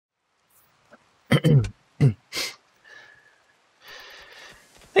Hey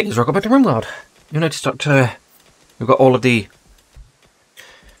guys, welcome back to RimWorld. You'll notice that we've got all of the...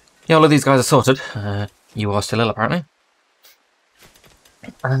 Yeah, all of these guys are sorted. You are still ill, apparently.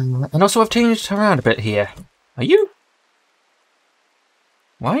 And also I've changed around a bit here. Are you?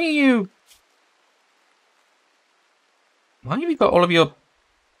 Why are you... Why have you got all of your...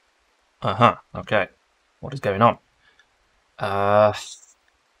 Uh-huh, okay. What is going on?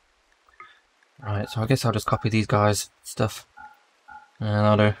 Right, so I guess I'll just copy these guys' stuff. And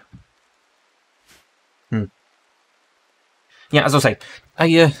I'll do... Yeah, as I was saying,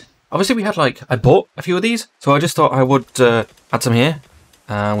 obviously we had I bought a few of these, so I just thought I would add some here.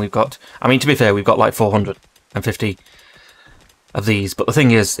 We've got, I mean, to be fair, we've got like 450 of these, but the thing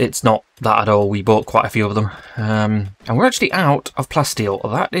is, it's not that at all. We bought quite a few of them. And we're actually out of plasteel.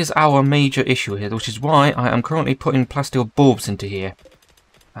 That is our major issue here, which is why I am currently putting plasteel bulbs into here.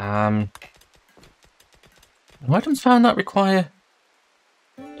 Items found that require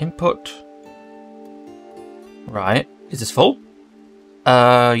input. Right. Is this full?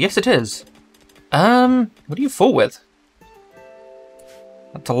 Yes it is. What are you full with?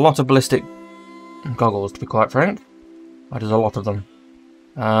 That's a lot of ballistic goggles, to be quite frank. That is a lot of them.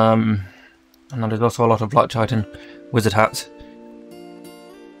 And that is also a lot of Black Titan wizard hats.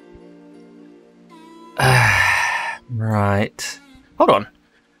 Right. Hold on.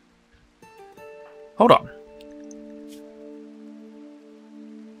 Hold on.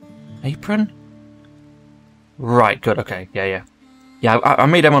 Apron? Right, good, okay, yeah. Yeah, I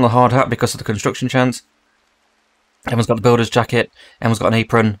made them on the hard hat because of the construction chance. Everyone's got the builder's jacket, everyone's got an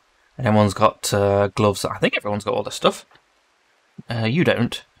apron, and everyone's got gloves. I think everyone's got all this stuff. You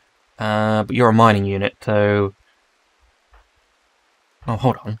don't. But you're a mining unit, so... Oh,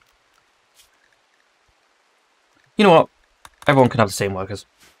 hold on. You know what? Everyone can have the same workers.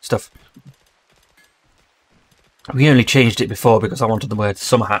 Stuff. We only changed it before because I wanted the word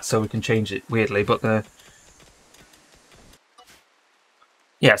summer hat, so we can change it weirdly, but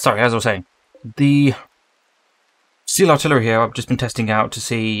yeah, sorry, as I was saying. The steel artillery here I've just been testing out to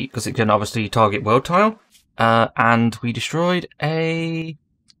see, because it can obviously target world tile, and we destroyed a...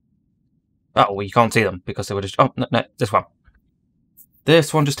 Oh, well, you can't see them because they were just... Oh, no, this one.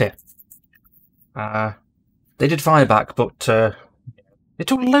 This one just here. They did fire back, but it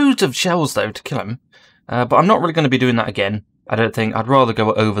took loads of shells, though, to kill him. But I'm not really going to be doing that again, I don't think. I'd rather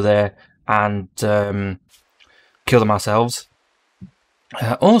go over there and kill them ourselves.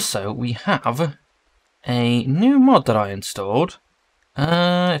 Also, we have a new mod that I installed.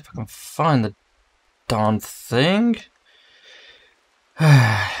 If I can find the darn thing.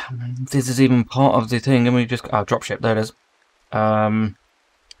 This is even part of the thing, and we just... Oh, dropship, there it is.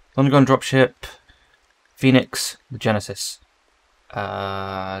 Underground dropship, Phoenix, the Genesis.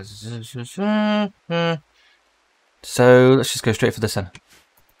 So let's just go straight for this then.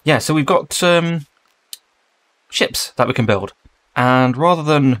 Yeah, so we've got ships that we can build, and rather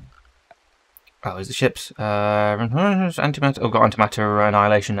than is it ships? Antimatter. Oh, got antimatter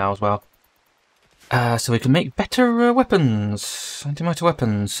annihilation now as well. So we can make better weapons, antimatter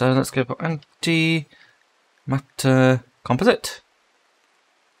weapons. So let's go for antimatter composite,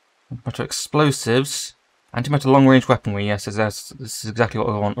 antimatter explosives. Antimatter long-range weaponry, yes, this is exactly what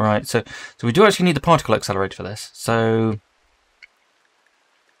we want. Right, so we do actually need the particle accelerator for this, so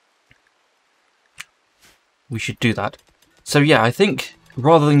we should do that. So yeah, I think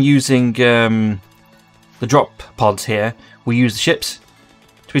rather than using the drop pods here, we use the ships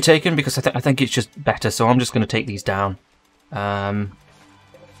to be taken, because I think it's just better, so I'm just going to take these down and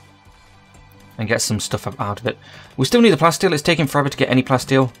get some stuff out of it. We still need the plasteel. It's taking forever to get any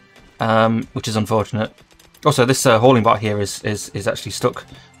plasteel, which is unfortunate. Also, this hauling bot here is actually stuck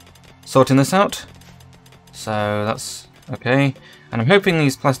sorting this out, so that's okay. And I'm hoping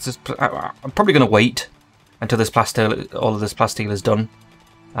these plasters... I'm probably going to wait until this plasteel, all of this plasteel is done,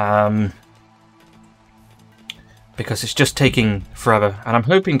 because it's just taking forever. And I'm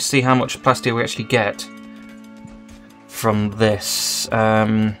hoping to see how much plasteel we actually get from this.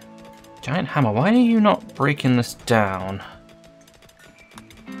 Giant hammer, why are you not breaking this down?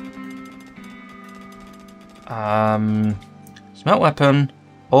 Smelt weapon,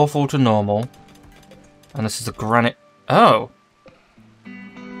 awful to normal, and this is a granite. Oh,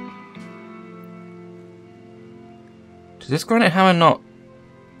 does this granite hammer not?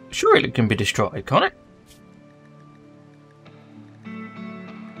 Surely it can be destroyed, can't it?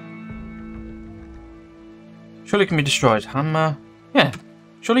 Surely it can be destroyed. Hammer, yeah.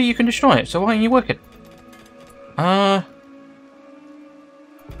 Surely you can destroy it. So why don't you work it?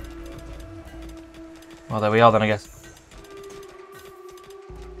 Well, there we are then, I guess.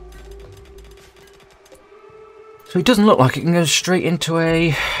 So it doesn't look like it can go straight into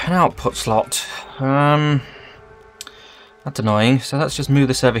an output slot. That's annoying. So let's just move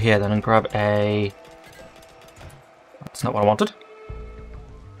this over here then and grab a... That's not what I wanted.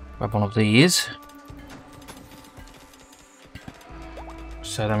 Grab one of these.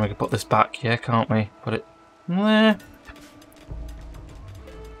 So then we can put this back here, can't we? Put it there.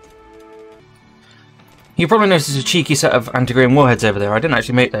 You probably noticed a cheeky set of anti-grain warheads over there. I didn't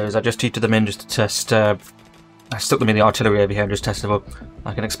actually make those, I just heated them in just to test. I stuck them in the artillery over here and just tested them up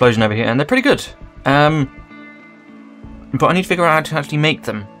like an explosion over here, and they're pretty good. But I need to figure out how to actually make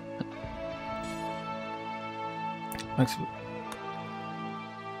them.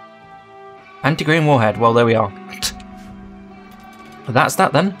 Anti-grain warhead, well there we are. That's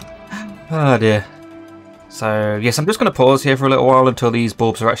that then. Oh dear. So yes, I'm just going to pause here for a little while until these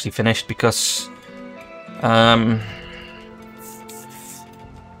bulbs are actually finished because...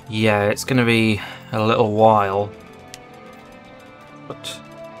 yeah, it's going to be a little while. But...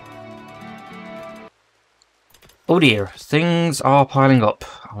 oh dear, things are piling up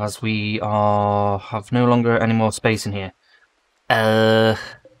as we have no longer any more space in here.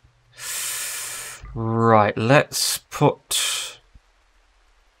 Right, let's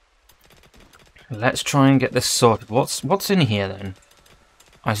try and get this sorted. What's in here then?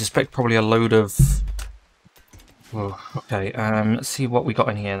 I suspect probably a load of... oh, okay, let's see what we got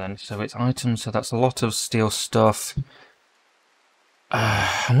in here then. So it's items, so that's a lot of steel stuff.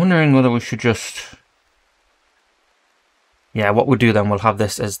 I'm wondering whether we should just... yeah, what we'll do then, we'll have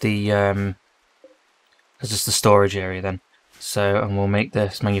this as the as just the storage area then. So, and we'll make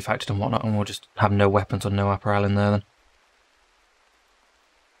this manufactured and whatnot, and we'll just have no weapons or no apparel in there then.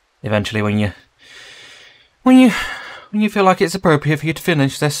 Eventually, when you feel like it's appropriate for you to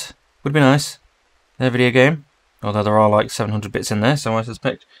finish this, would be nice. A video game, although there are like 700 bits in there, so I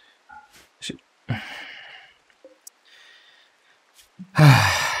suspect.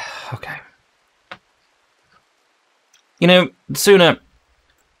 Okay. You know, the sooner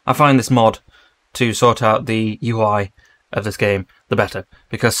I find this mod to sort out the UI of this game, the better,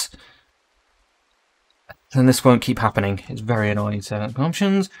 because then this won't keep happening. It's very annoying. So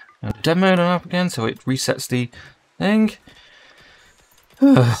options, dev mode on up again, so it resets the thing.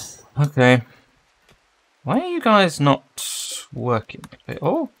 Okay. Why are you guys not working?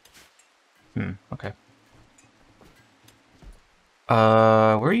 Oh. Okay.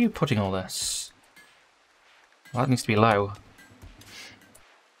 Where are you putting all this? Well, that needs to be low.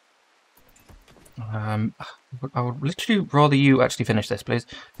 I would literally rather you actually finish this, please.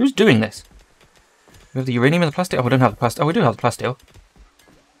 Who's doing this? We have the uranium and the plastic. Oh, we don't have the plastic. Oh, we do have the plastic.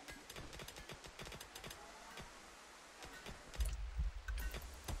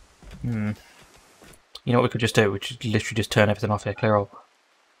 You know what we could just do? We could literally just turn everything off here, clear all.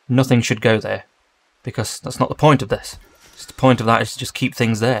 Nothing should go there, because that's not the point of this. Just the point of that is to just keep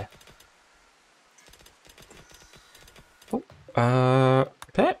things there. Oh,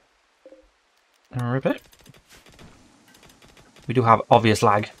 repair. Repair. We do have obvious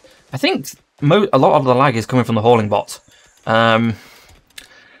lag. I think a lot of the lag is coming from the hauling bot. So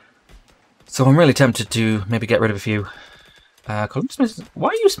I'm really tempted to maybe get rid of a few. Columns. Why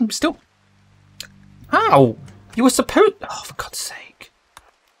are you still? How? You were supposed. Oh, for God's sake!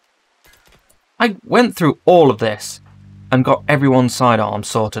 I went through all of this and got everyone's sidearm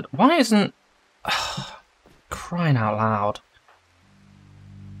sorted. Why isn't? Crying out loud!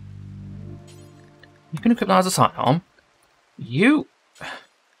 You can equip that as a sidearm. You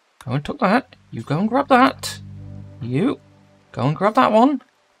go and took that. You go and grab that. You go and grab that one.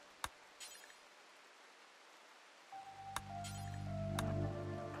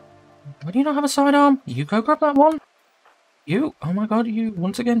 Why do you not have a sidearm? You go grab that one. You, oh my god, you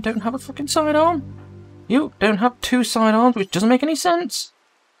once again don't have a fucking sidearm. You don't have two sidearms, which doesn't make any sense.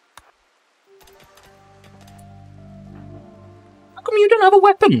 How come you don't have a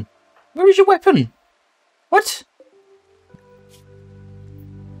weapon? Where is your weapon? What?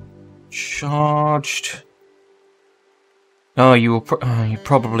 Charged. Oh, you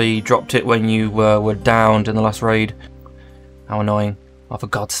probably dropped it when you were downed in the last raid. How annoying. Oh, for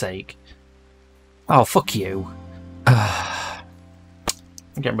God's sake. Oh, fuck you. I'm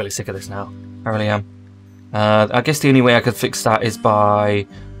getting really sick of this now. I really am. I guess the only way I could fix that is by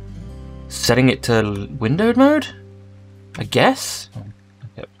setting it to windowed mode? I guess?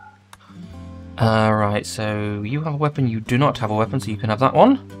 Okay. Right, so you have a weapon, you do not have a weapon, so you can have that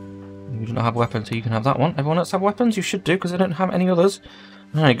one. You do not have a weapon, so you can have that one. Everyone else have weapons? You should do, because I don't have any others.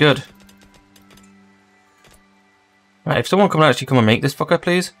 Alright, good. Right, if someone can actually come and make this fucker,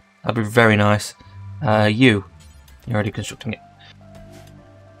 please, that'd be very nice. You're already constructing it.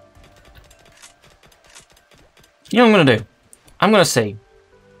 You know what I'm going to do? I'm going to see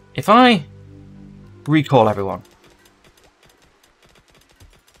if I recall everyone.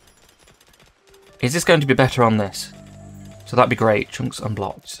 Is this going to be better on this? So that'd be great. Chunks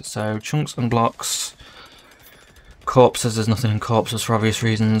unblocked. So chunks unblocks. Corpses. There's nothing in corpses for obvious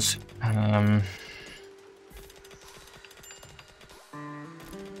reasons. Actually,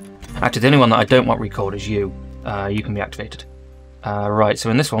 the only one that I don't want recalled is you. You can be activated. Right, so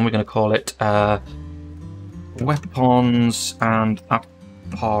in this one we're going to call it weapons and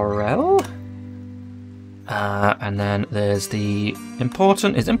apparel. And then there's the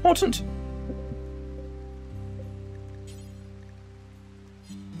important. Is it important?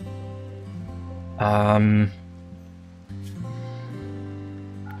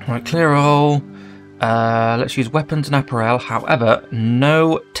 Right, clear all. Let's use weapons and apparel. However,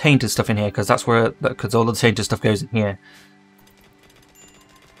 no tainted stuff in here because that's where all the tainted stuff goes in here.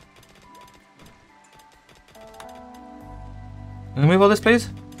 Can we move all this, please?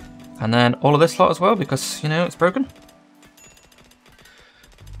 And then all of this lot as well because you know it's broken.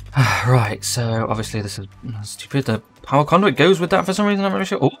 Right, so obviously this is stupid. The power conduit goes with that for some reason. I'm not really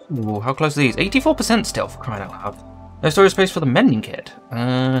sure. Oh, how close are these? 84% still, for crying out loud. No storage space for the mending kit.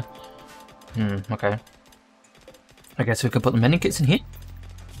 Okay. I guess we could put the mending kits in here.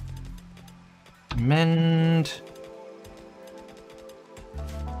 Mending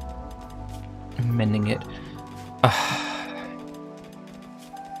it.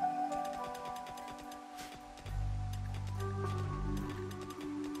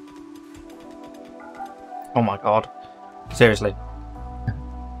 Oh my god. Seriously.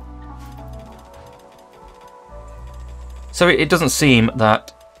 So it doesn't seem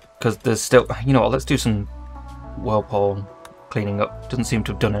that, because there's still, you know what, let's do some whirlpool cleaning up. Doesn't seem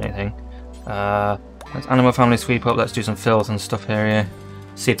to have done anything. Let's animal family sweep up, let's do some filth and stuff here, yeah.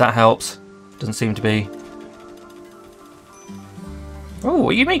 See if that helps. Doesn't seem to be. Oh,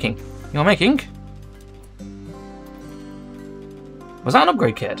 what are you making? You're making? Was that an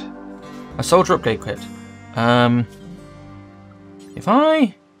upgrade kit? A soldier upgrade kit? If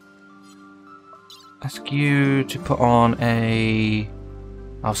I ask you to put on a...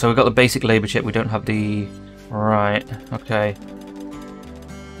 Oh, so we've got the basic labour chip, we don't have the... Right, okay.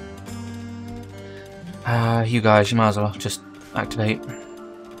 You guys, you might as well just activate.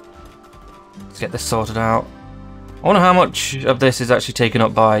 Let's get this sorted out. I wonder how much of this is actually taken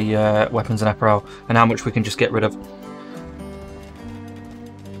up by weapons and apparel, and how much we can just get rid of. I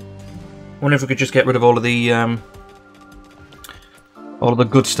wonder if we could just get rid of all of the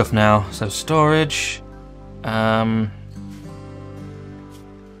good stuff now. So storage,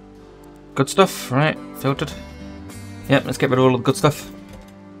 good stuff, right? Filtered. Yep, let's get rid of all of the good stuff.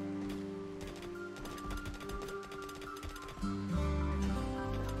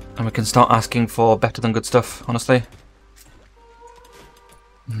 And we can start asking for better than good stuff, honestly.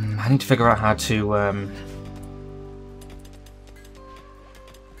 I need to figure out how to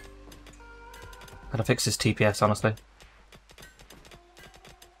fix this TPS, honestly.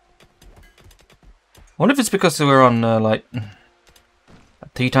 I wonder if it's because we're on, like,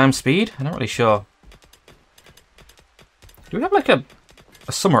 3 times speed? I'm not really sure. Do we have, like, a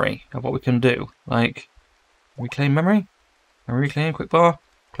summary of what we can do? Like, reclaim memory? Reclaim quick bar?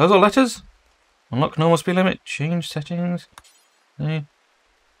 Close all letters? Unlock normal speed limit? Change settings? Okay.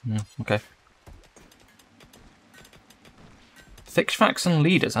 Fix facts and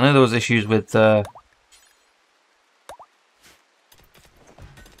leaders. I know there was issues with...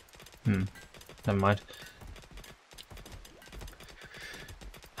 Never mind.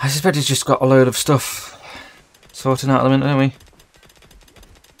 I suspect it's just got a load of stuff sorting out at the minute, don't we?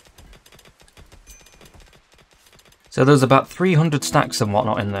 So there's about 300 stacks and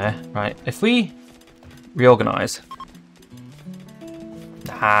whatnot in there. Right, if we reorganise...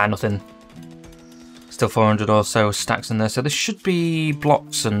 nothing. Still 400 or so stacks in there, so there should be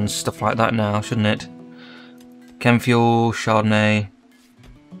blocks and stuff like that now, shouldn't it? Chem fuel, Chardonnay...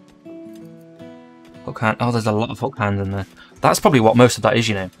 Hook hand. Oh, there's a lot of hook hands in there. That's probably what most of that is,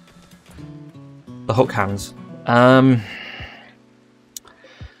 you know. The hook hands. What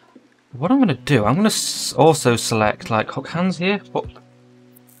I'm going to do, I'm going to also select, like, hook hands here.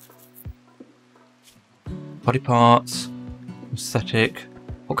 Body parts. Aesthetic.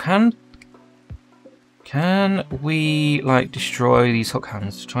 Hook hand. Can we, like, destroy these hook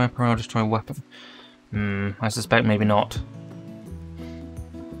hands? Destroy apparel, destroy weapon. I suspect maybe not.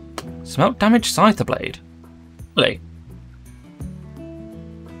 Smelt damaged scyther blade. Really?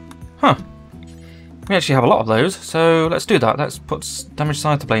 Huh. We actually have a lot of those, so let's do that. Let's put damaged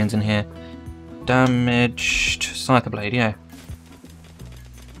scyther blades in here. Damaged scyther blade, yeah.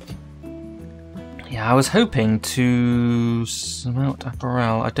 Yeah, I was hoping to smelt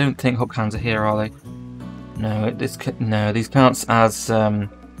apparel. I don't think hook hands are here, are they? No, no, these counts as counts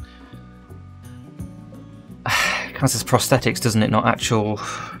as prosthetics, doesn't it? Not actual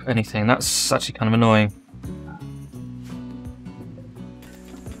anything. That's actually kind of annoying.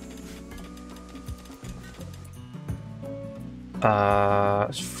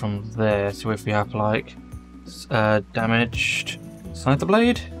 From there, so if we have like damaged scyther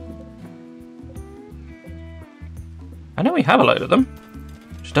blade. I know we have a load of them,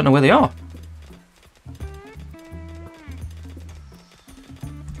 just don't know where they are.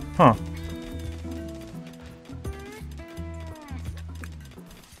 Huh.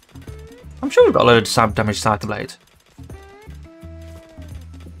 I'm sure we've got a load of damaged scyther blades.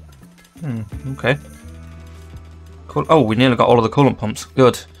 Okay. Cool. Oh, we nearly got all of the coolant pumps.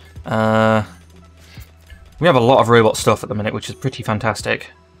 Good. We have a lot of robot stuff at the minute, which is pretty fantastic.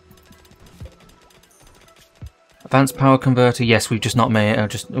 Advanced power converter. Yes, we've just not made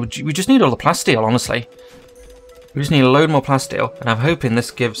it. We just need all the plasteel, honestly. We just need a load more plasteel, and I'm hoping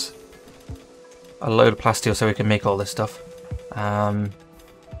this gives a load of plasteel so we can make all this stuff.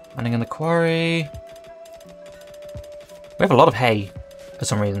 Landing in the quarry. We have a lot of hay for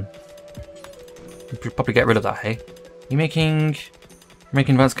some reason. We should probably get rid of that hay. You're making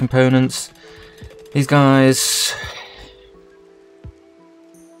advanced components. These guys.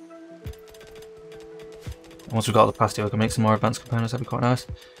 Once we've got the plasteel, we can make some more advanced components. That'd be quite nice.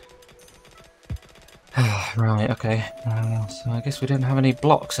 Right, okay. So I guess we don't have any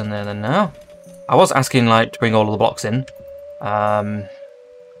blocks in there then now. I was asking like to bring all of the blocks in,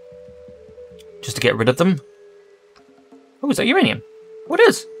 just to get rid of them. Oh, is that uranium? What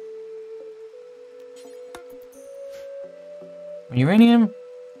is? Uranium?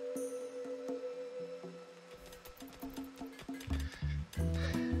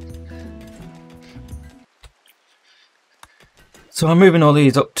 So I'm moving all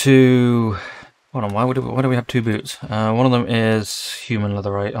these up to... Hold on, why do we have two boots? One of them is human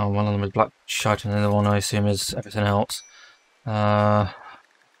leatherite. Oh, one of them is black shite, and the other one I assume is everything else. Yeah,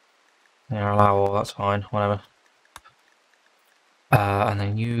 allow all, that's fine, whatever. And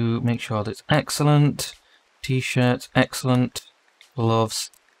then you make sure that it's excellent. T-shirts, excellent.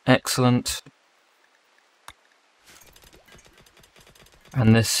 Gloves, excellent.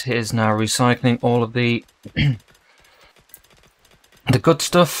 And this is now recycling all of the the good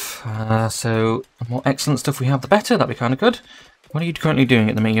stuff. So the more excellent stuff we have, the better. That'd be kind of good. What are you currently doing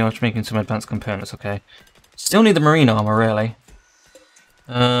at the minute? You're just making some advanced components, okay. Still need the marine armor, really.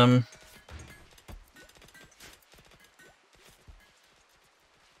 Yeah,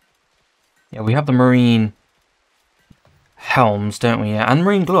 we have the marine helms, don't we? Yeah, and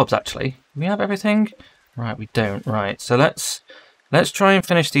marine gloves, actually. Do we have everything? Right, we don't. Right, so let's try and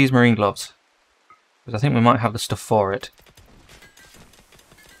finish these marine gloves, because I think we might have the stuff for it.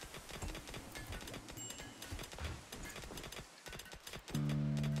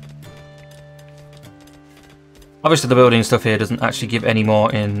 Obviously the building stuff here doesn't actually give any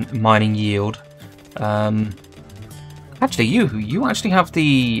more in mining yield. Actually, you actually have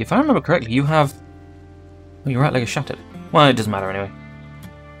the... If I remember correctly, you have... Oh, your right leg is shattered. Well, it doesn't matter anyway.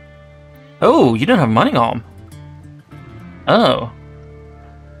 Oh, you don't have a mining arm. Oh.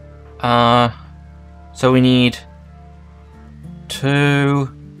 So we need...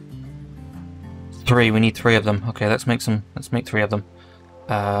 2... 3. We need 3 of them. Okay, let's make 3 of them.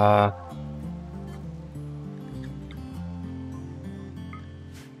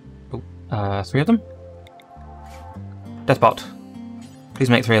 3 of them? DEATHBOT, please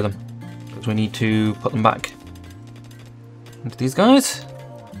make 3 of them, because we need to put them back into these guys.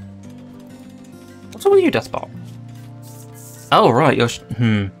 What's up with you, DEATHBOT? Oh, right, you're...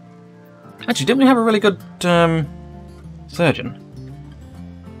 Actually, didn't we have a really good surgeon?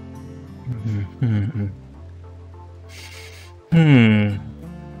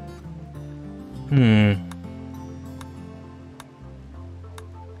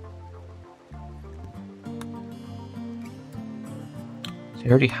 So you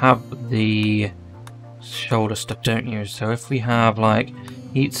already have the shoulder stuff, don't you? So if we have like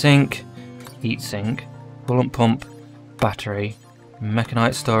heatsink, coolant pump, battery,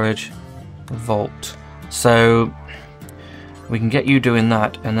 mechanite storage, vault. So we can get you doing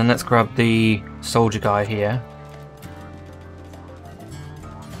that, and then let's grab the soldier guy here.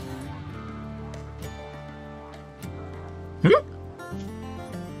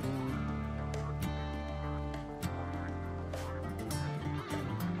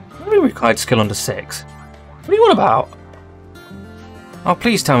 Required skill under 6. What are you on about? Oh,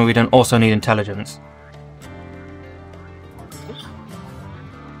 please tell me we don't also need intelligence.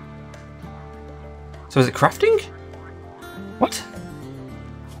 So is it crafting? What?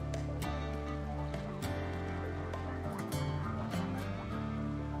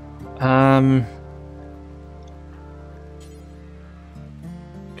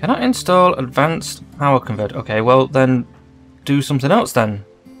 Cannot install advanced power converter. Okay, well then do something else then.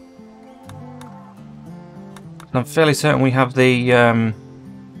 I'm fairly certain we have the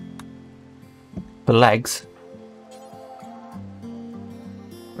legs.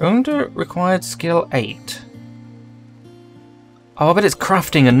 Under required skill 8. Oh, I bet it's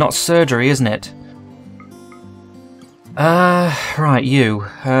crafting and not surgery, isn't it? Right, you.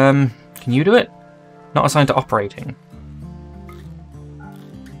 Can you do it? Not assigned to operating.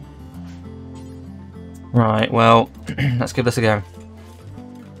 Right, well, let's give this a go.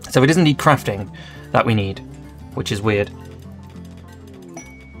 So it isn't indeed crafting that we need, which is weird.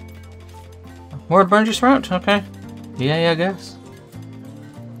 More adventurous route? Okay. Yeah, I guess.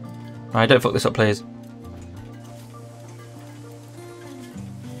 Right, don't fuck this up, please.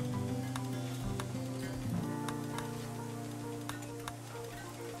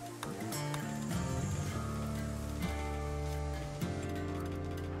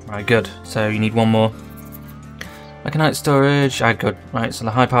 Right, good. So you need one more. Mechanite storage. Ah, good. Right, so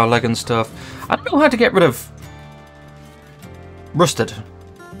the high power leg and stuff. I don't know how to get rid of rusted.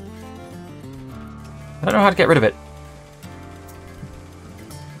 I don't know how to get rid of it.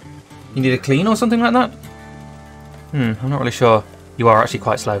 You need a clean or something like that? I'm not really sure. You are actually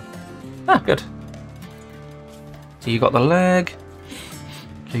quite slow. Ah, good. So you got the leg.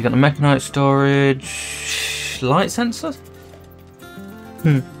 So you got the mechanite storage. Light sensors?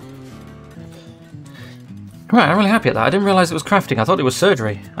 Right, I'm really happy at that. I didn't realise it was crafting. I thought it was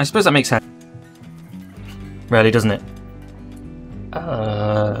surgery. I suppose that makes sense. Really, doesn't it?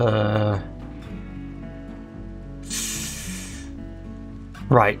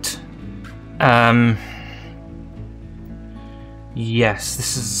 Right. Yes,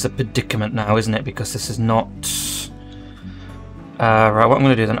 this is a predicament now, isn't it? Because this is not... right, what I'm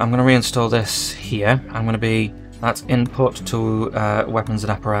going to do then, I'm going to reinstall this here. I'm going to be... That's input to weapons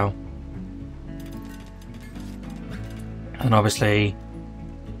and apparel. And obviously,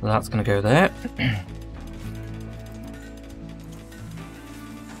 that's going to go there.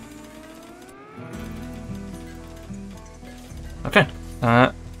 Okay.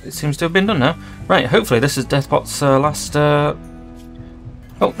 It seems to have been done now. Right, hopefully this is DEATHBOT's last...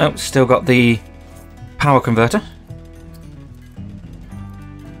 Oh, no, still got the power converter.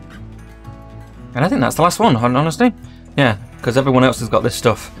 And I think that's the last one, honestly. Yeah, because everyone else has got this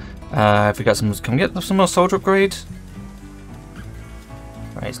stuff. If we get some... Can we get some more soldier upgrades?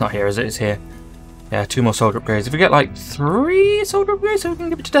 Right, it's not here, is it? It's here. Yeah, 2 more soldier upgrades. If we get like 3 soldier upgrades, so we can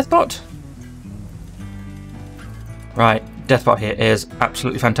give it to DEATHBOT. Right, DEATHBOT here is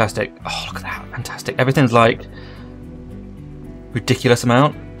absolutely fantastic. Oh, look at that. Fantastic. Everything's like... ridiculous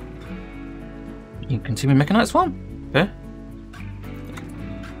amount. You can see me mechanite swarm. Okay.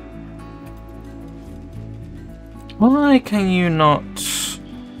 Why can you not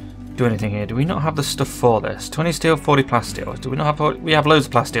do anything here? Do we not have the stuff for this? 20 steel, 40 plasteel. Do we not have... We have loads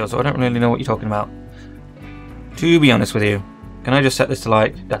of plasteel, so I don't really know what you're talking about. To be honest with you. Can I just set this to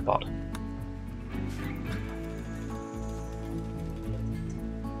like DEATHBOT?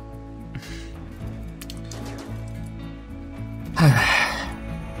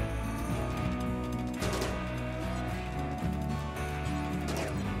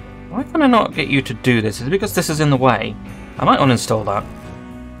 Why can I not get you to do this? Is it because this is in the way? I might uninstall that.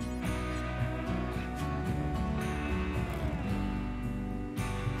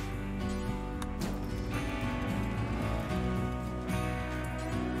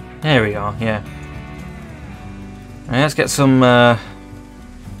 There we are, yeah. Right, let's get some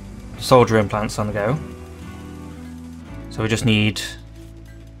soldier implants on the go. So we just need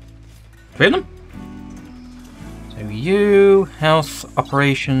 3 of them. So you, health,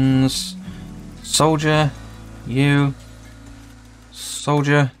 operations, soldier, you,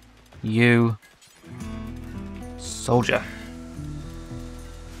 soldier, you, soldier.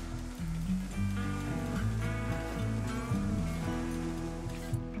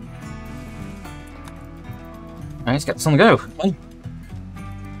 Right, let's get this on the go. Come on.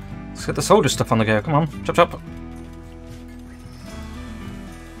 Let's get the soldier stuff on the go. Come on, chop chop.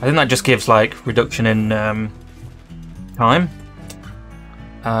 I think that just gives like reduction in time.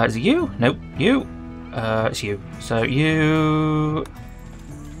 Is it you? Nope, you. It's you. So you.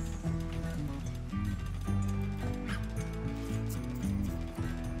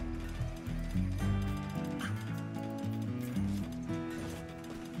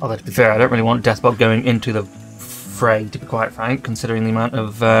 Although to be fair, I don't really want DEATHBOT going into the fray, to be quite frank, considering the amount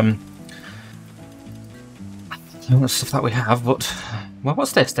of the stuff that we have, but... Well,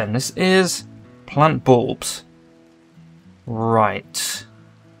 what's this then? This is plant bulbs. Right.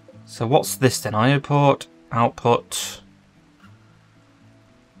 So what's this then? IO port, output...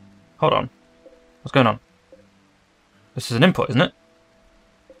 Hold on. What's going on? This is an input, isn't it?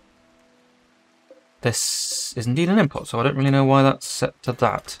 This is indeed an input, so I don't really know why that's set to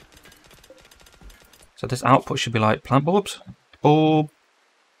that. So this output should be like plant bulbs. Bulb.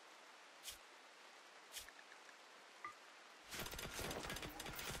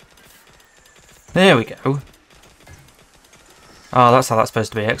 There we go. Oh, that's how that's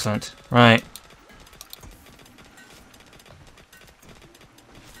supposed to be. Excellent. Right.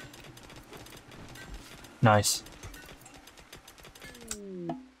 Nice.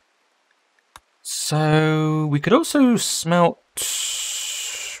 So we could also smelt.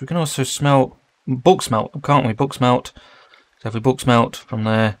 We can also smelt bulk smelt, can't we? Bulk smelt. So if we bulk smelt from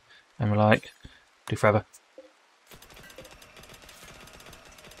there, and we're like, do forever.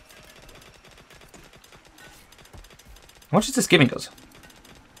 How much is this giving us?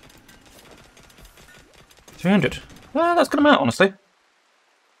 300. Well, that's good amount, honestly.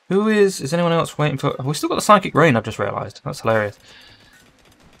 Who is anyone else waiting for? Have we still got the psychic rain? I've just realised. That's hilarious.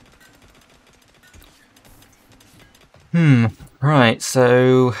 Right,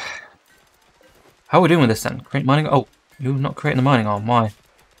 so how are we doing with this then? Create mining. Oh, you're not creating the mining arm. Why?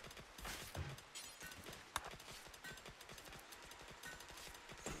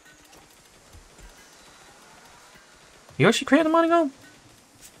 You actually creating the mining arm?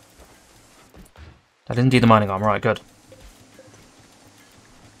 That is indeed the mining arm. Right, good.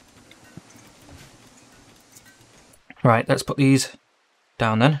 Right, let's put these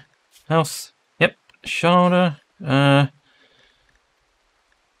down then. Health. Yep. Shoulder.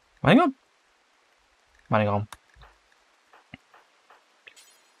 Mining arm. Mining arm.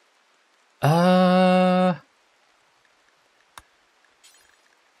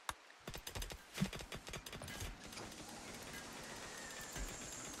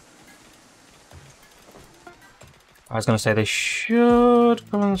 I was going to say they should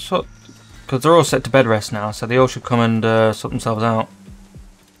come and sort, because they're all set to bed rest now, so they all should come and sort themselves out.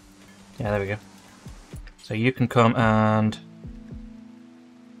 Yeah, there we go. So you can come and...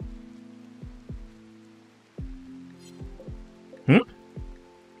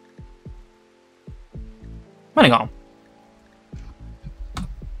 Mining arm.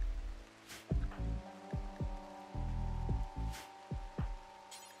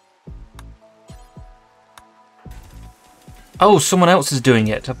 Oh, someone else is doing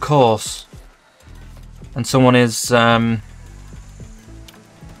it, of course. And someone is, yeah,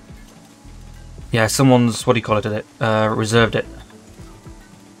 someone's, what do you call it, reserved it.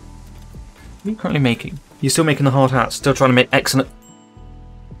 What are you currently making? You're still making the hard hat, still trying to make excellent...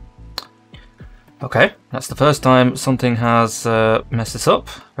 Okay, that's the first time something has messed this up.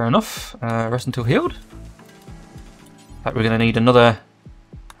 Fair enough. Rest until healed. In fact, we're going to need another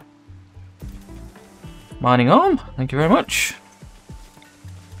mining arm. Thank you very much.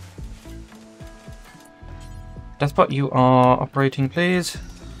 DEATHBOT, you are operating, please.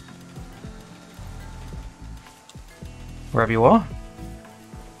 Wherever you are.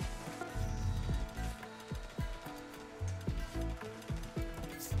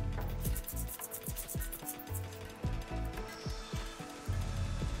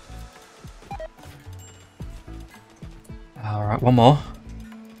 Alright, one more.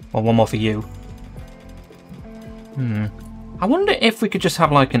 Well, one more for you. I wonder if we could just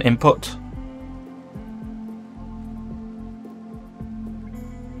have like an input.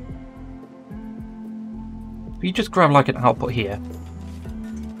 If you just grab like an output here.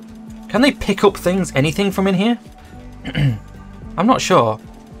 Can they pick up things, anything from in here? I'm not sure.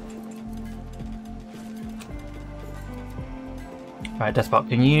 Right, DEATHBOT,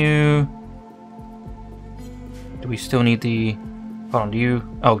 can you... Do we still need the... Hold on, do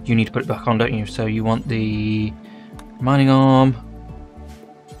you... Oh, you need to put it back on, don't you? So you want the mining arm.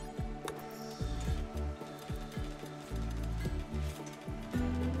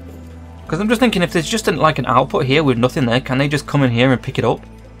 Because I'm just thinking, if there's just like an output here with nothing there, can they just come in here and pick it up?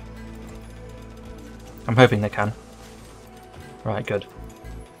 I'm hoping they can. Right, good.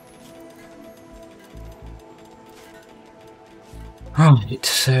 Right,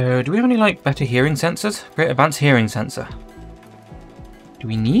 so do we have any like better hearing sensors? Great advanced hearing sensor. Do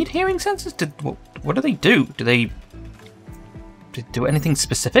we need hearing sensors? What do they do? Do they do anything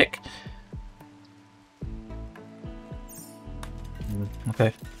specific?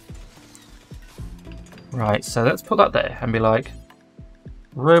 Okay. Right, so let's put that there and be like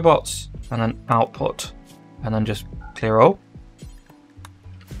robots and then output and then just clear all.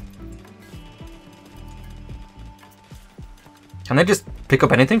 Can they just pick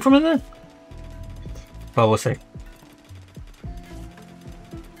up anything from in there? Well, we'll see.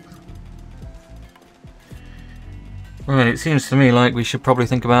 Right, it seems to me like we should probably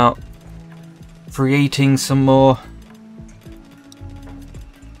think about creating some more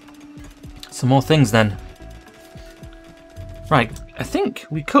things then. Right, I think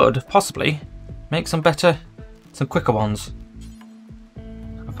we could possibly make some quicker ones.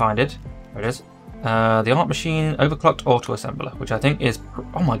 I'll find it. There it is. The art machine overclocked auto assembler, which I think is...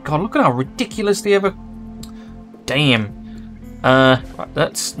 Oh my god, look at how ridiculously over... Damn. Right,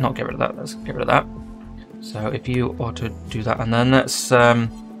 let's not get rid of that. Let's get rid of that. So if you auto do that, and then let's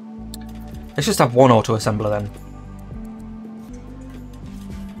just have one auto assembler then.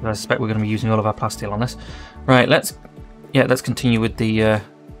 I suspect we're going to be using all of our plasteel on this. Right, let's continue with the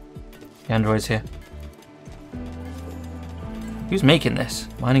androids here. Who's making this?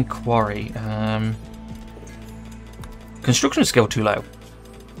 Mining quarry. Construction skill too low.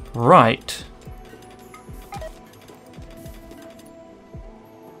 Right.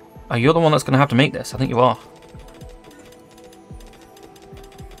 Oh, you're the one that's going to have to make this. I think you are.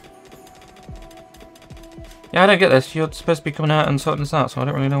 Yeah, I don't get this. You're supposed to be coming out and sorting this out, so I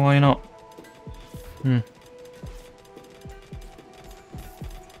don't really know why you're not.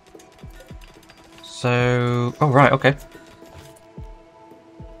 So... Oh, right, okay.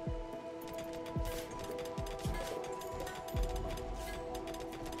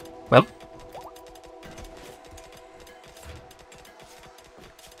 Well.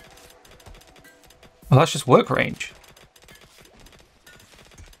 Well, that's just work range.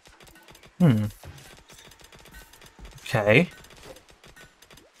 Okay.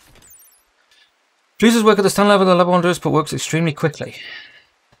 Producers work at the stand level, the level 1 does, but works extremely quickly.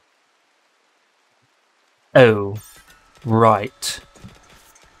 Oh. Right.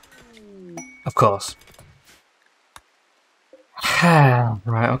 Of course.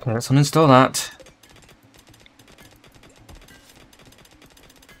 Right, okay, let's uninstall that.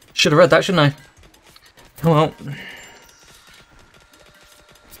 Should have read that, shouldn't I? Oh well.